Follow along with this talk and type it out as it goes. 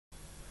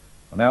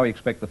Well, now we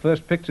expect the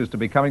first pictures to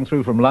be coming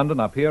through from London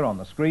up here on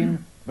the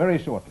screen very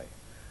shortly.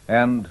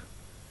 And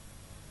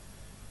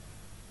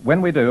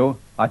when we do,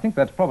 I think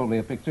that's probably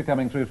a picture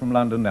coming through from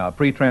London now,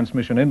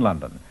 pre-transmission in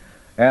London.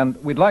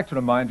 And we'd like to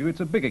remind you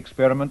it's a big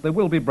experiment. There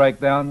will be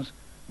breakdowns,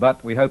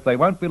 but we hope they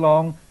won't be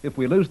long. If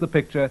we lose the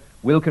picture,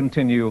 we'll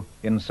continue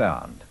in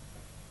sound.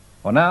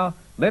 Well, now,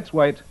 let's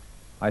wait.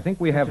 I think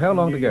we have how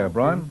long to go,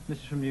 Brian? This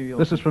is from New York.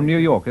 This is from New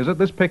York, is it?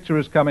 This picture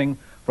is coming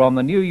from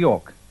the New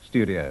York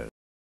studios.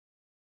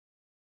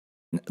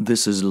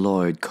 This is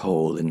Lloyd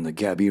Cole in the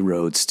Gabby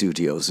Road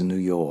Studios in New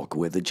York,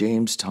 where the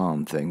James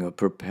Thom Thing are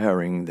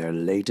preparing their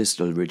latest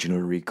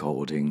original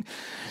recording,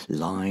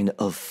 Line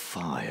of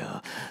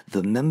Fire.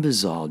 The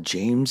members are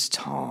James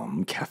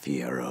Thom,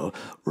 Cafiero,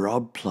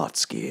 Rob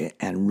Plotsky,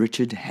 and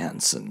Richard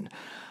Hansen.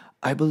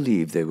 I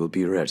believe they will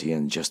be ready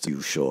in just a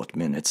few short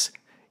minutes.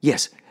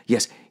 Yes,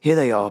 here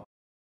they are.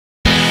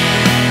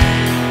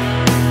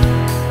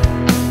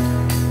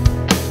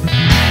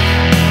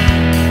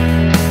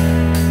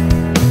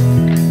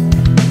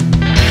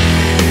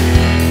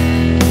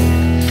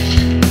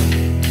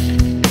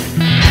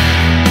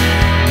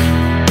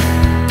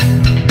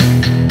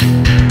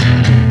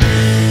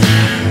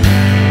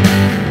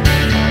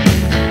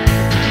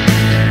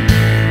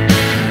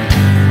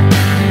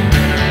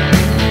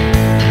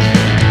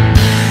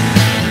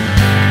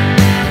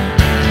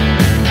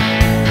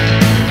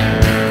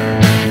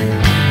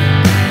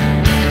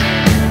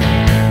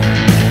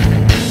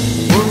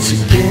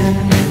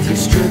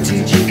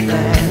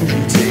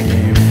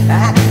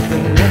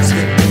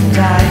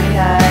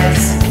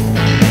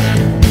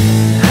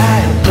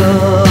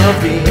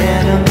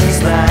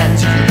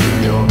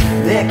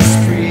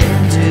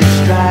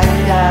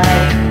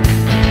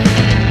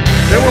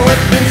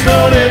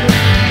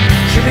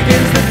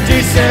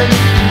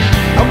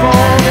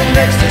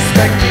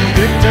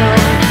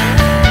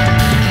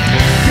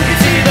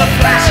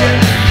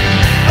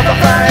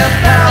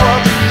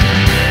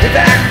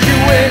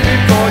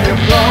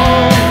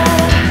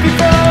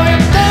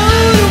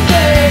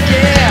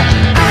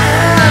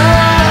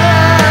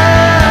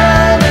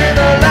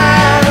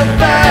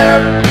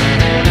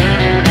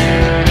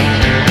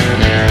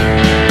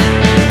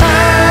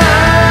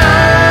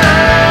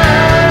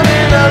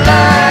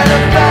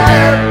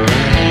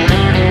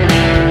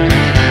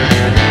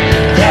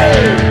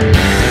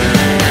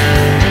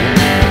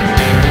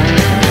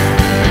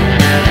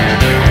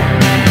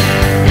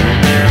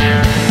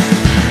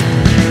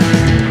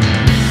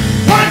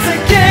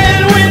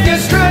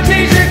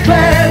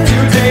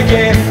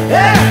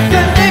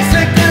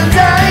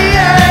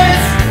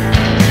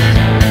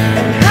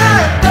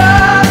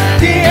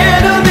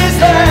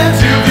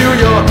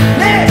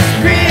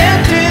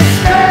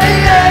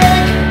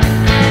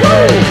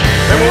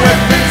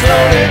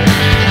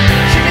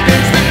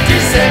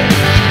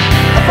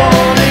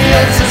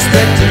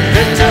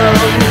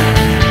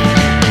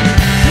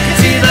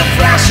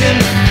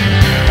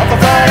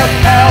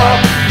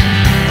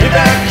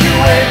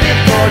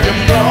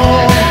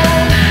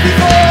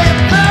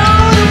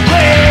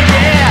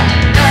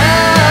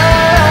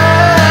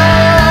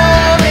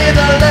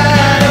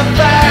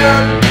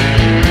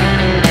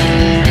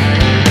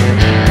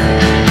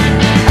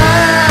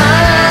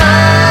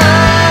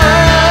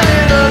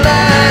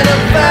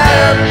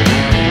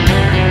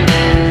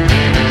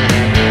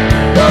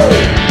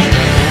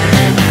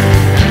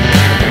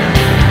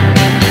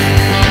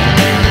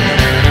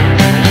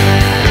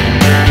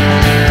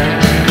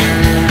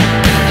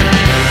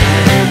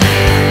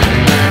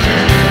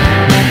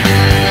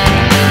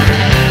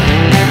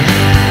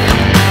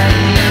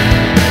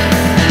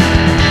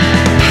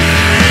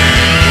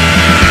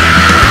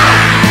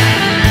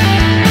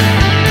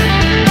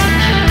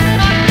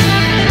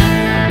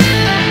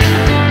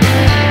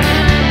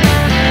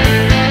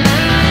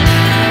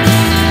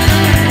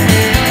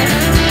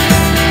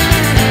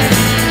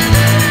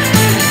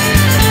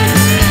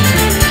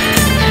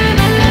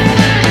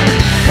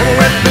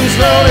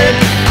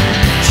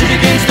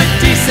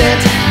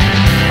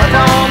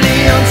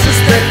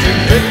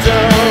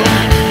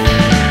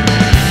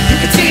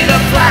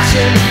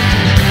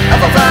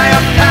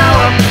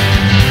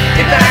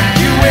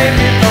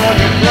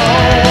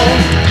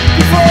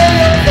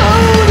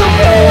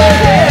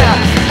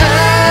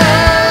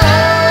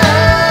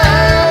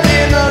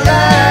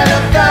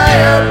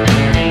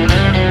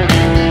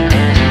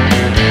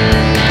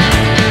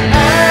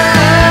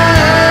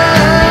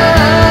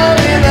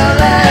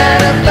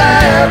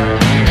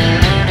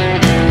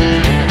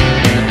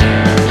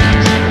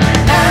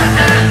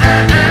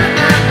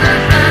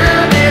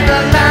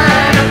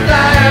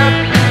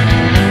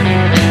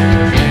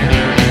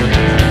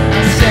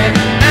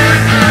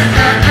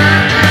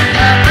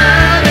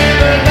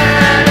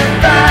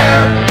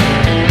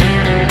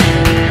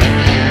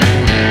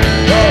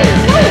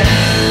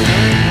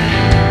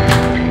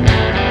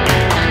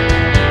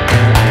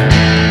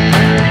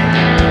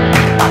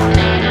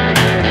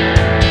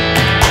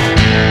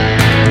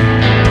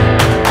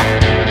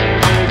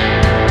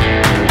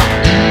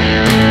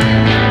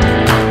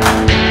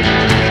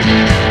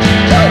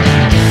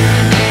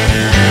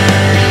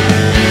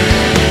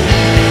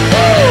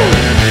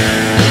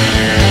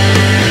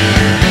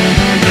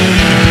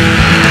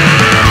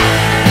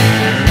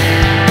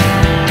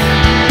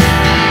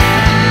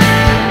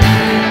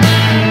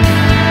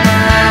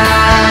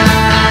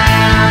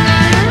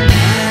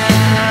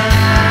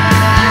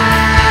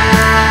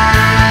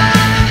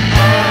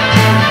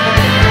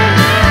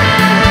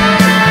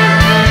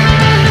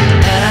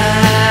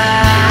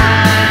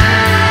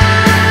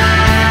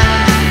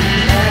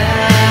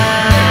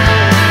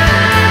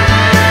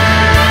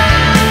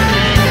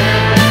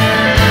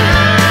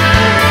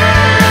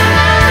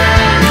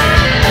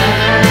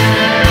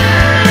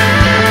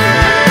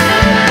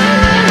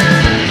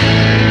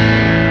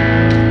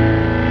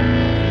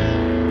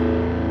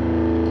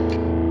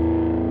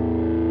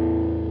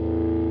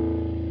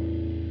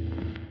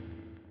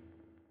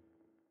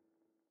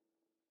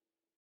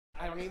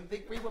 even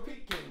think we were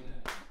peeking.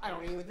 I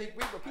don't even think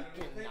we were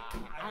peeking.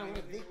 I don't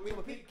even think we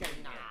were peeking.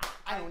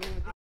 I don't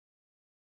even